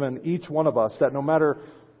has given each one of us, that no matter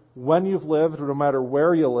when you've lived, no matter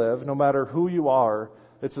where you live, no matter who you are,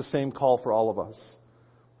 it's the same call for all of us.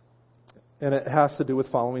 And it has to do with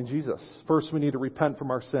following Jesus. First, we need to repent from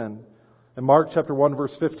our sin. In Mark chapter 1,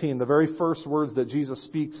 verse 15, the very first words that Jesus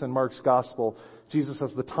speaks in Mark's gospel, Jesus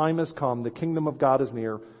says, "The time has come, the kingdom of God is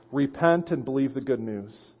near. Repent and believe the good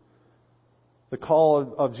news." The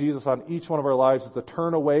call of Jesus on each one of our lives is to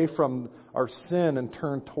turn away from our sin and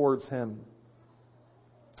turn towards him.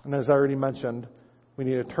 And as I already mentioned, we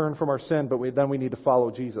need to turn from our sin, but then we need to follow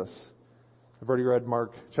Jesus. I've already read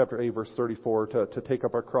Mark chapter 8, verse 34, to take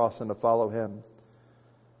up our cross and to follow him.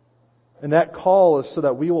 And that call is so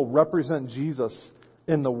that we will represent Jesus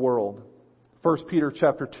in the world. 1 Peter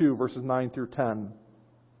chapter 2, verses 9 through 10.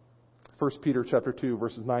 1 Peter chapter 2,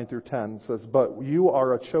 verses 9 through 10 says, "But you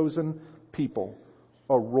are a chosen people,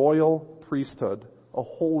 a royal priesthood, a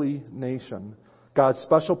holy nation, God's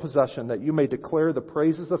special possession, that you may declare the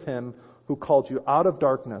praises of him who called you out of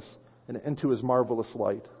darkness and into his marvelous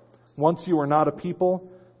light. Once you were not a people,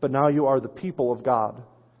 but now you are the people of God.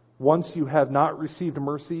 Once you have not received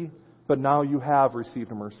mercy, but now you have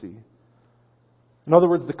received mercy." In other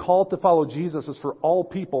words, the call to follow Jesus is for all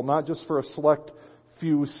people, not just for a select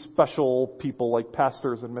few special people like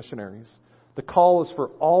pastors and missionaries. The call is for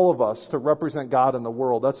all of us to represent God in the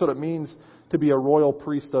world. That's what it means to be a royal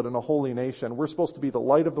priesthood and a holy nation. We're supposed to be the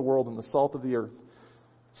light of the world and the salt of the earth,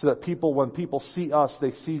 so that when people see us,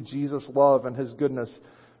 they see Jesus' love and his goodness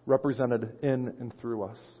represented in and through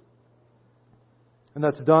us. And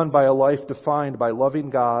that's done by a life defined by loving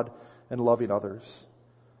God and loving others.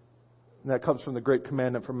 And that comes from the great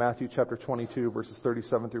commandment from Matthew chapter 22, verses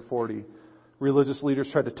 37 through 40. Religious leaders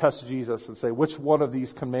tried to test Jesus and say, which one of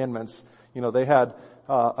these commandments, they had,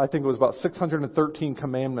 I think it was about 613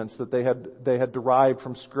 commandments that they had derived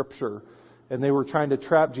from Scripture. And they were trying to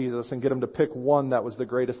trap Jesus and get him to pick one that was the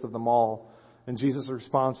greatest of them all. And Jesus'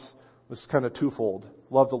 response was kind of twofold.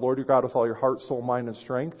 Love the Lord your God with all your heart, soul, mind, and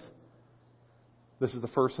strength. This is the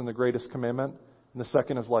first and the greatest commandment. And the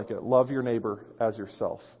second is like it. Love your neighbor as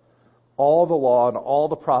yourself. All the law and all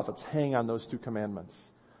the prophets hang on those two commandments.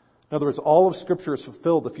 In other words, all of Scripture is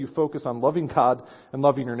fulfilled if you focus on loving God and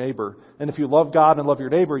loving your neighbor. And if you love God and love your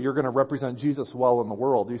neighbor, you're going to represent Jesus well in the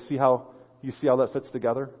world. Do you see how that fits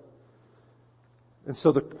together? And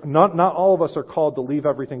so not all of us are called to leave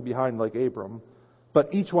everything behind like Abram,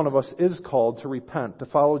 but each one of us is called to repent, to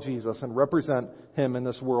follow Jesus and represent him in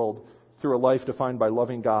this world through a life defined by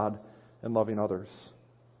loving God and loving others.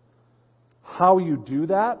 How you do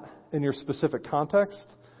that in your specific context,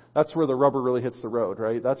 That's where the rubber really hits the road,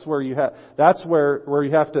 right? That's where you have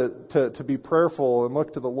to be prayerful and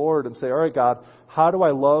look to the Lord and say, all right, God, how do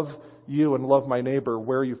I love you and love my neighbor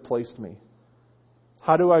where you've placed me?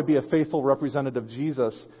 How do I be a faithful representative of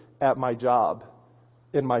Jesus at my job,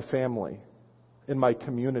 in my family, in my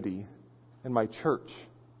community, in my church?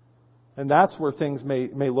 And that's where things may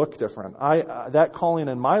look different. That calling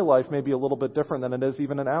in my life may be a little bit different than it is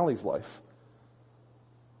even in Allie's life.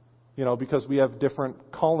 Because we have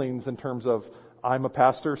different callings in terms of I'm a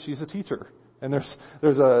pastor, she's a teacher. And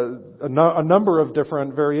there's a number of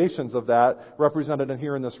different variations of that represented in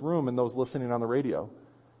here in this room and those listening on the radio.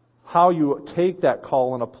 How you take that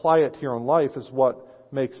call and apply it to your own life is what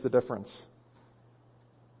makes the difference.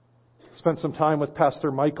 Spent some time with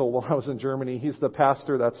Pastor Michael while I was in Germany. He's the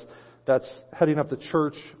pastor that's heading up the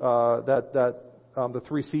church that the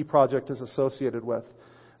 3C project is associated with.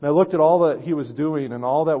 And I looked at all that he was doing and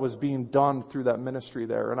all that was being done through that ministry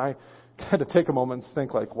there. And I had to take a moment and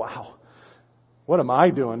think wow, what am I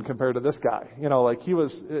doing compared to this guy? He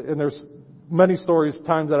was, and there's many stories,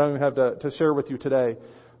 times that I don't even have to share with you today.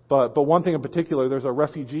 But one thing in particular, there's a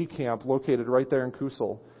refugee camp located right there in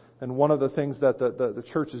Knoxville. And one of the things that the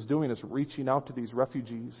church is doing is reaching out to these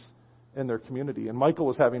refugees in their community. And Michael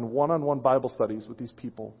was having one-on-one Bible studies with these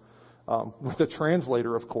people. With a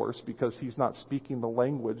translator, of course, because he's not speaking the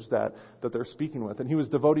language that they're speaking with. And he was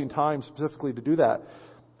devoting time specifically to do that.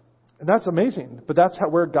 And that's amazing. But that's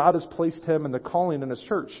where God has placed him in the calling in his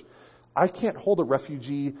church. I can't hold a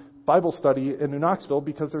refugee Bible study in New Knoxville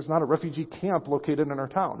because there's not a refugee camp located in our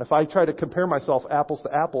town. If I try to compare myself apples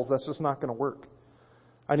to apples, that's just not going to work.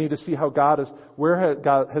 I need to see how where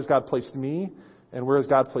has God placed me and where has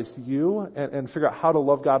God placed you and figure out how to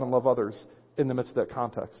love God and love others in the midst of that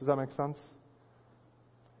context. Does that make sense?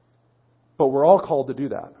 But we're all called to do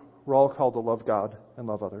that. We're all called to love God and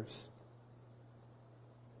love others.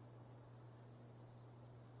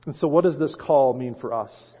 And so what does this call mean for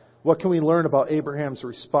us? What can we learn about Abraham's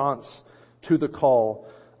response to the call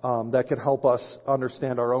that can help us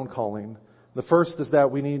understand our own calling? The first is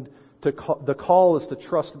that the call is to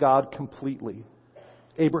trust God completely.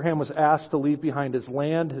 Abraham was asked to leave behind his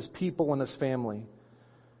land, his people, and his family.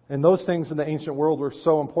 And those things in the ancient world were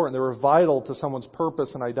so important. They were vital to someone's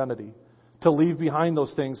purpose and identity. To leave behind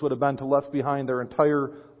those things would have been to left behind their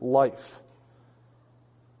entire life.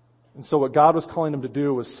 And so what God was calling him to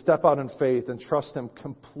do was step out in faith and trust him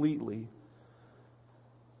completely.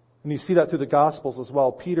 And you see that through the Gospels as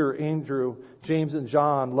well. Peter, Andrew, James, and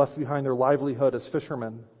John left behind their livelihood as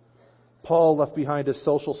fishermen. Paul left behind his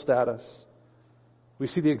social status. We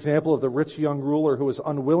see the example of the rich young ruler who was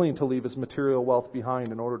unwilling to leave his material wealth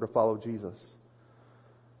behind in order to follow Jesus.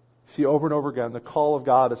 See, over and over again, the call of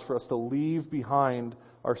God is for us to leave behind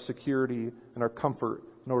our security and our comfort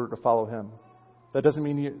in order to follow him. That doesn't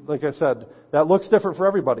mean, like I said, that looks different for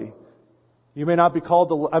everybody. You may not be called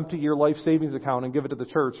to empty your life savings account and give it to the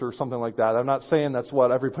church or something like that. I'm not saying that's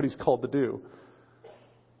what everybody's called to do.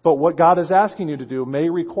 But what God is asking you to do may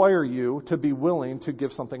require you to be willing to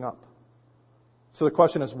give something up. So the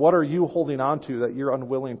question is, what are you holding on to that you're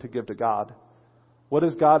unwilling to give to God? What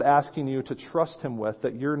is God asking you to trust him with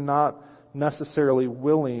that you're not necessarily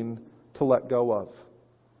willing to let go of?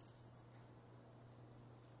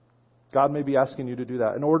 God may be asking you to do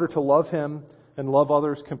that. In order to love him and love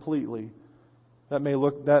others completely, that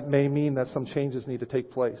may mean that some changes need to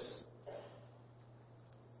take place.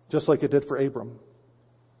 Just like it did for Abram.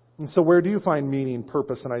 And so where do you find meaning,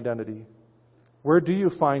 purpose, and identity? Where do you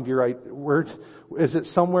find is it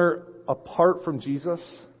somewhere apart from Jesus?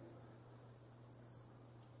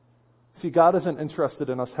 See, God isn't interested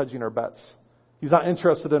in us hedging our bets. He's not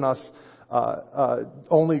interested in us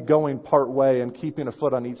only going part way and keeping a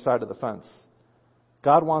foot on each side of the fence.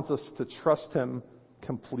 God wants us to trust him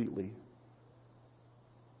completely.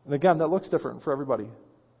 And again, that looks different for everybody.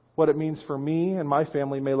 What it means for me and my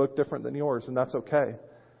family may look different than yours, and that's okay.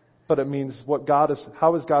 But it means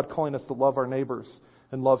how is God calling us to love our neighbors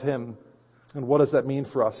and love him? And what does that mean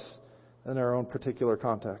for us in our own particular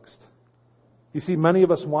context? You see, many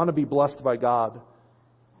of us want to be blessed by God.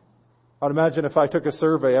 I'd imagine if I took a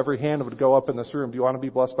survey, every hand would go up in this room. Do you want to be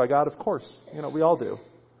blessed by God? Of course. We all do.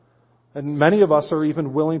 And many of us are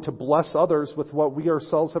even willing to bless others with what we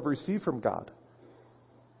ourselves have received from God.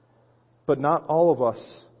 But not all of us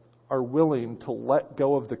are willing to let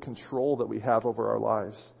go of the control that we have over our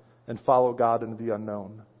lives and follow God into the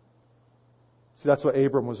unknown. See, that's what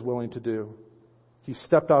Abram was willing to do. He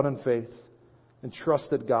stepped out in faith and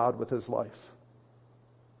trusted God with his life.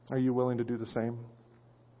 Are you willing to do the same?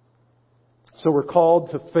 So we're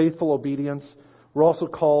called to faithful obedience. We're also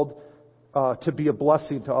called to be a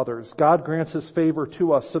blessing to others. God grants His favor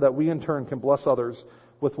to us so that we in turn can bless others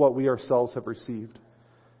with what we ourselves have received.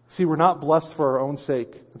 See, we're not blessed for our own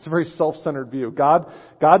sake. It's a very self-centered view. God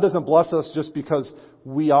doesn't bless us just because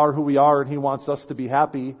we are who we are and He wants us to be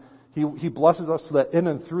happy. He blesses us so that in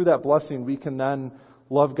and through that blessing we can then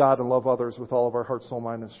love God and love others with all of our heart, soul,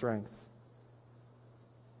 mind, and strength.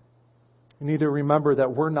 We need to remember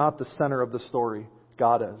that we're not the center of the story.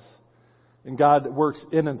 God is. And God works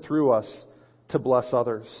in and through us to bless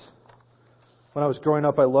others. When I was growing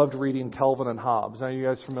up, I loved reading Calvin and Hobbes. Are you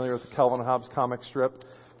guys familiar with the Calvin and Hobbes comic strip?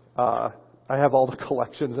 I have all the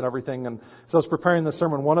collections and everything. And so I was preparing the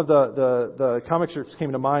sermon. One of the comic strips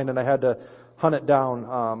came to mind, and I had to hunt it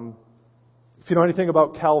down. If you know anything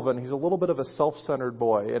about Calvin, he's a little bit of a self-centered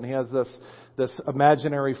boy, and he has this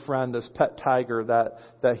imaginary friend, this pet tiger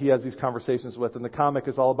that he has these conversations with, and the comic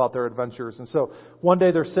is all about their adventures. And so one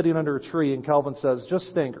day they're sitting under a tree, and Calvin says,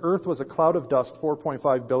 "Just think, Earth was a cloud of dust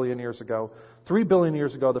 4.5 billion years ago. 3 billion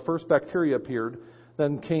years ago, the first bacteria appeared.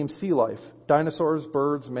 Then came sea life, dinosaurs,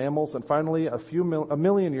 birds, mammals, and finally, a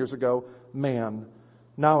million years ago, man.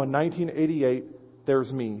 Now in 1988,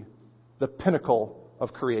 there's me, the pinnacle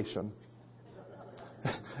of creation."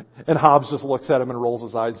 And Hobbes just looks at him and rolls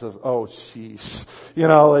his eyes and says, "Oh, jeez."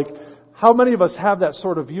 How many of us have that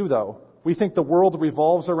sort of view, though? We think the world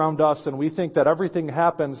revolves around us, and we think that everything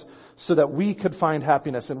happens so that we could find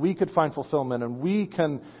happiness, and we could find fulfillment, and we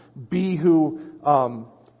can be who,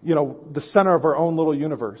 the center of our own little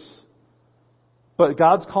universe. But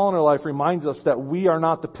God's call in our life reminds us that we are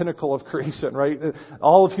not the pinnacle of creation, right?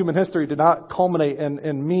 All of human history did not culminate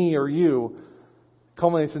in me or you. It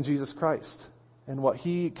culminates in Jesus Christ and what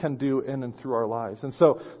He can do in and through our lives. And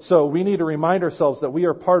so we need to remind ourselves that we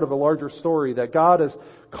are part of a larger story, that God is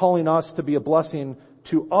calling us to be a blessing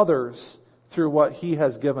to others through what He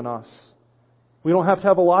has given us. We don't have to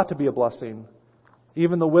have a lot to be a blessing.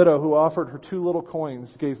 Even the widow who offered her 2 little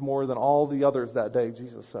coins gave more than all the others that day,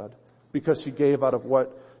 Jesus said, because she gave out of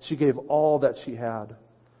what she gave all that she had.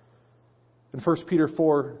 In 1 Peter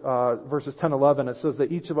 4, verses 10-11, it says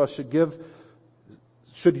that each of us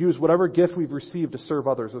should use whatever gift we've received to serve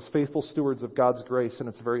others as faithful stewards of God's grace in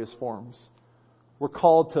its various forms. We're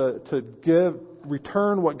called to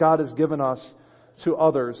return what God has given us to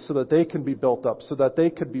others so that they can be built up, so that they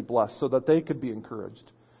could be blessed, so that they could be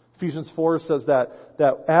encouraged. Ephesians 4 says that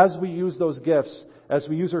as we use those gifts, as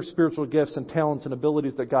we use our spiritual gifts and talents and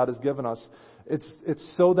abilities that God has given us,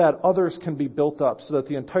 it's so that others can be built up, so that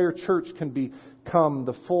the entire church can become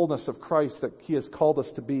the fullness of Christ that He has called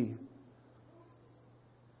us to be.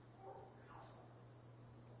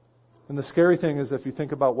 And the scary thing is if you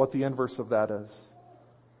think about what the inverse of that is.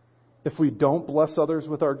 If we don't bless others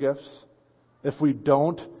with our gifts, if we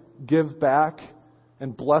don't give back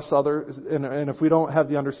and bless others, and if we don't have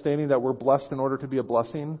the understanding that we're blessed in order to be a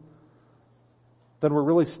blessing, then we're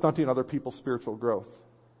really stunting other people's spiritual growth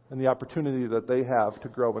and the opportunity that they have to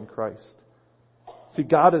grow in Christ. See,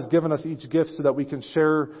 God has given us each gift so that we can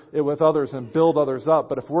share it with others and build others up.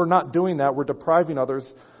 But if we're not doing that, we're depriving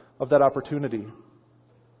others of that opportunity.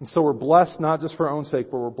 And so we're blessed not just for our own sake,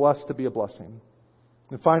 but we're blessed to be a blessing.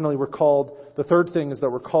 And finally, the third thing is that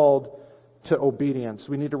we're called to obedience.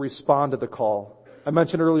 We need to respond to the call. I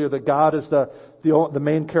mentioned earlier that God is the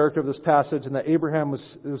main character of this passage, and that Abraham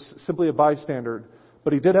was simply a bystander.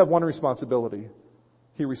 But he did have one responsibility.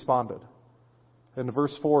 He responded. In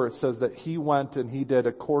verse 4 it says that he went and he did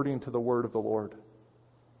according to the word of the Lord.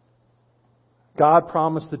 God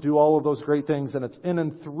promised to do all of those great things, and it's in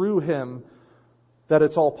and through him that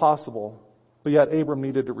it's all possible. But yet Abram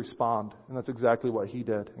needed to respond, and that's exactly what he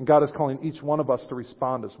did. And God is calling each one of us to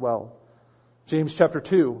respond as well. James chapter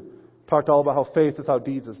 2 talked all about how faith without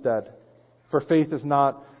deeds is dead. For faith is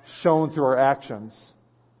not shown through our actions,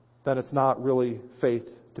 then it's not really faith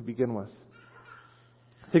to begin with.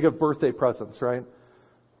 Think of birthday presents, right?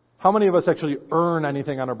 How many of us actually earn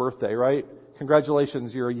anything on our birthday, right?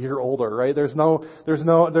 Congratulations, you're a year older, right? There's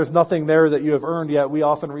nothing there that you have earned yet. We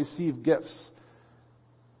often receive gifts.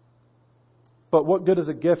 But what good is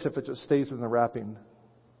a gift if it just stays in the wrapping?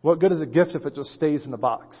 What good is a gift if it just stays in the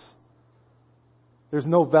box? There's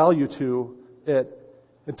no value to it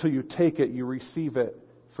until you take it, you receive it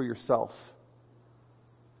for yourself.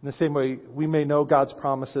 In the same way, we may know God's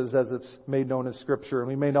promises as it's made known in Scripture, and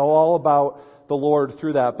we may know all about the Lord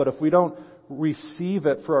through that, but if we don't receive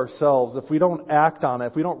it for ourselves, if we don't act on it,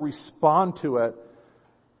 if we don't respond to it,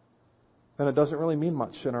 then it doesn't really mean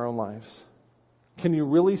much in our own lives. Can you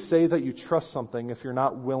really say that you trust something if you're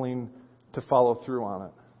not willing to follow through on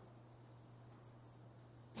it?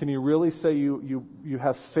 Can you really say you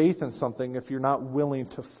have faith in something if you're not willing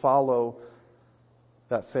to follow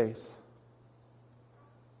that faith?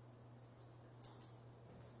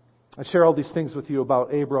 I share all these things with you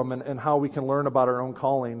about Abram and how we can learn about our own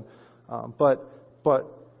calling. But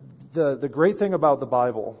the great thing about the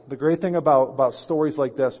Bible, the great thing about stories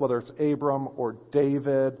like this, whether it's Abram or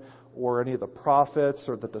David or any of the prophets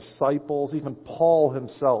or the disciples, even Paul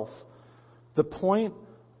himself, the point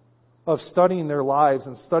of studying their lives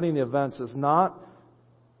and studying the events is not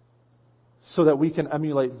so that we can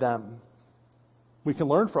emulate them. We can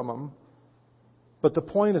learn from them, but the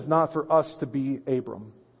point is not for us to be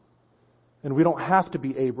Abram. And we don't have to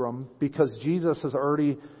be Abram because Jesus has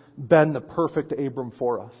already been the perfect Abram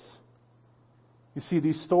for us. You see,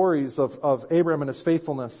 these stories of Abram and his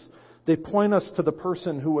faithfulness, they point us to the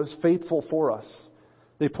person who was faithful for us.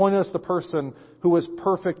 They point us to the person who was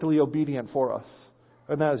perfectly obedient for us.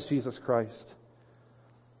 And that is Jesus Christ.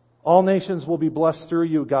 All nations will be blessed through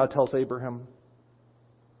you, God tells Abraham.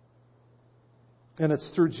 And it's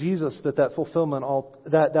through Jesus that fulfillment,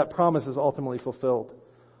 that promise is ultimately fulfilled.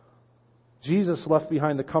 Jesus left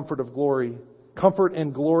behind the comfort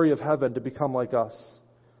and glory of heaven to become like us.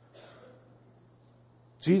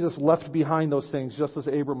 Jesus left behind those things just as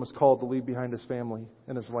Abram was called to leave behind his family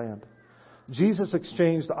and his land. Jesus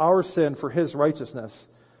exchanged our sin for His righteousness.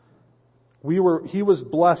 He was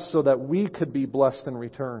blessed so that we could be blessed in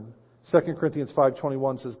return. 2 Corinthians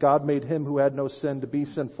 5:21 says, God made Him who had no sin to be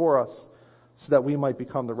sin for us so that we might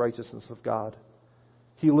become the righteousness of God.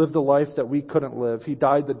 He lived the life that we couldn't live. He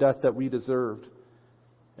died the death that we deserved.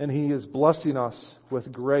 And He is blessing us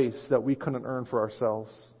with grace that we couldn't earn for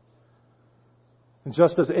ourselves. And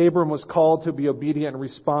just as Abram was called to be obedient in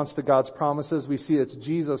response to God's promises, we see it's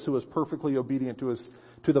Jesus who was perfectly obedient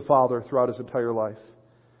to the Father throughout His entire life.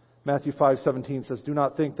 Matthew 5:17 says, Do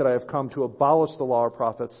not think that I have come to abolish the law or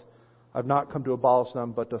prophets. I have not come to abolish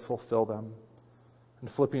them, but to fulfill them. In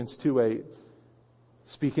Philippians 2:8,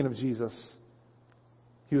 speaking of Jesus,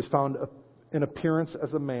 He was found in appearance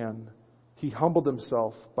as a man. He humbled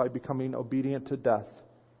Himself by becoming obedient to death,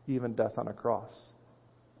 even death on a cross.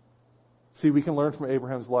 See, we can learn from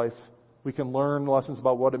Abraham's life. We can learn lessons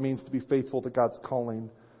about what it means to be faithful to God's calling.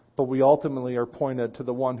 But we ultimately are pointed to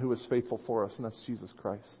the one who is faithful for us, and that's Jesus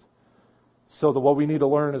Christ. So what we need to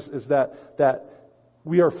learn is that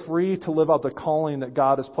we are free to live out the calling that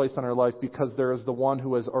God has placed on our life because there is the one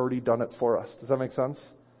who has already done it for us. Does that make sense?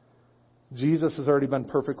 Jesus has already been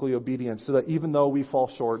perfectly obedient so that even though we fall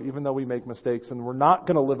short, even though we make mistakes, and we're not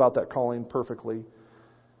going to live out that calling perfectly,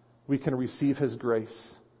 we can receive His grace.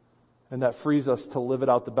 And that frees us to live it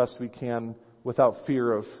out the best we can without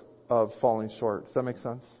fear of falling short. Does that make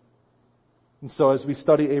sense? And so as we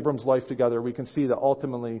study Abram's life together, we can see that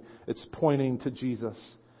ultimately it's pointing to Jesus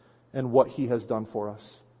and what He has done for us.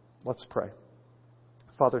 Let's pray.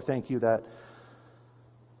 Father, thank You that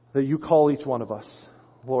You call each one of us,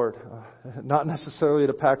 Lord, not necessarily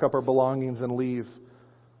to pack up our belongings and leave,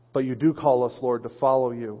 but You do call us, Lord, to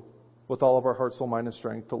follow You with all of our heart, soul, mind, and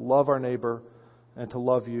strength, to love our neighbor and to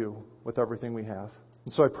love You with everything we have.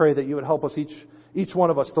 And so I pray that You would help us, each one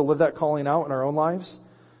of us, to live that calling out in our own lives.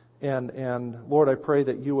 And Lord, I pray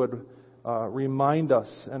that You would remind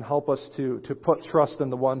us and help us to put trust in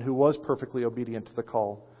the one who was perfectly obedient to the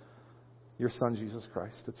call, Your Son, Jesus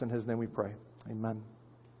Christ. It's in His name we pray. Amen.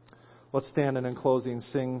 Let's stand and in closing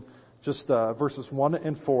sing just verses 1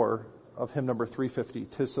 and 4 of hymn number 350,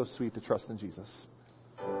 'Tis So Sweet to Trust in Jesus.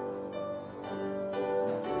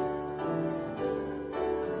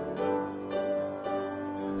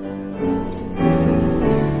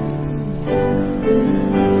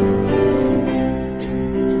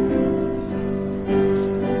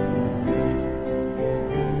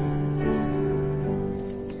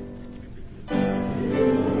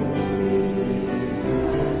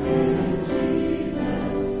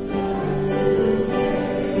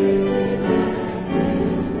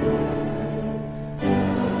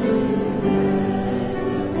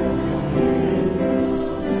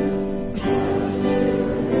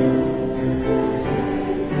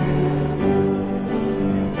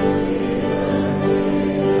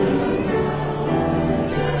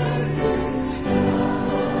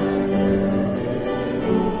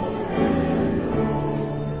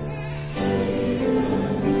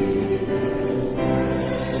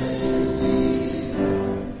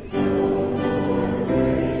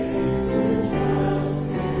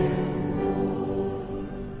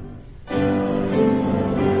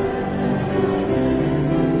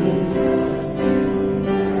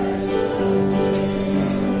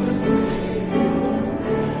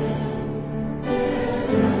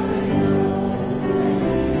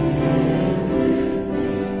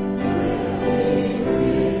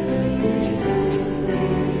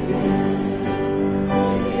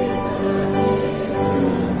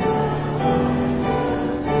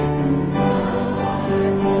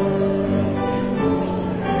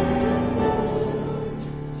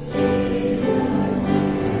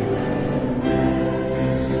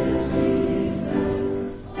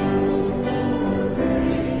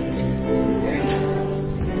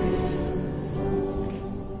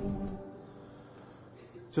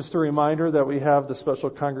 Just a reminder that we have the special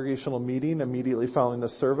congregational meeting immediately following the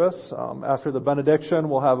service. After the benediction,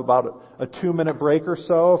 we'll have about a 2-minute break or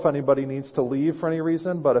so if anybody needs to leave for any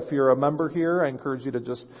reason. But if you're a member here, I encourage you to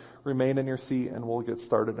just remain in your seat, and we'll get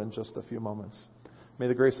started in just a few moments. May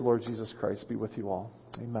the grace of the Lord Jesus Christ be with you all.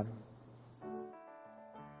 Amen.